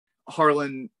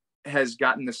Harlan has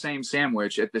gotten the same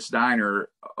sandwich at this diner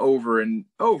over and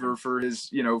over for his,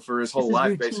 for his whole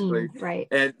life, routine, basically. Right.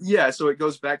 And yeah, so it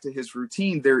goes back to his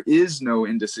routine. There is no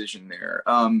indecision there,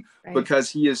 Right.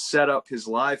 because he has set up his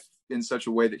life in such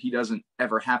a way that he doesn't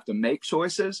ever have to make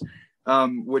choices,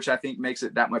 which I think makes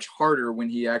it that much harder when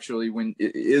he actually, when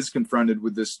it is confronted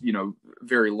with this,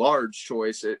 very large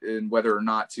choice in whether or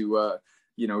not to,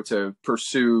 to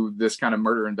pursue this kind of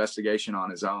murder investigation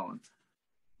on his own.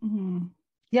 Mm-hmm.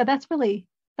 Yeah, that's really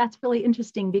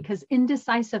interesting, because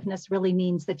indecisiveness really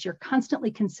means that you're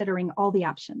constantly considering all the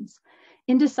options.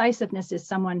 Indecisiveness is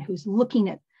someone who's looking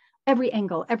at every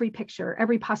angle, every picture,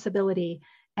 every possibility,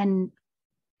 and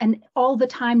all the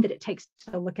time that it takes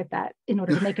to look at that in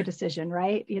order to make a decision,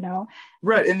 right?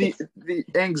 Right. And the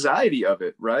anxiety of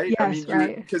it, right? Yes, I mean,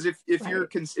 right. Because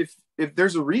if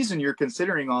there's a reason you're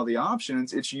considering all the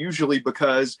options, it's usually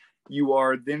because you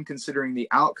are then considering the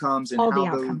outcomes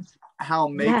and how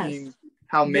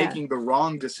making the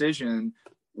wrong decision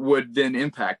would then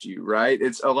impact you, right?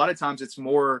 It's a lot of times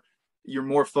you're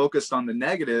more focused on the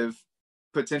negative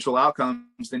potential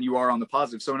outcomes than you are on the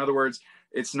positive. So in other words,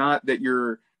 it's not that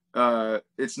you're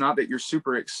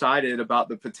super excited about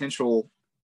the potential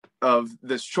of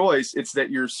this choice. It's that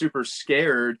you're super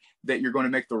scared that you're going to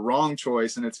make the wrong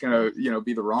choice and it's going to,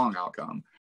 be the wrong outcome.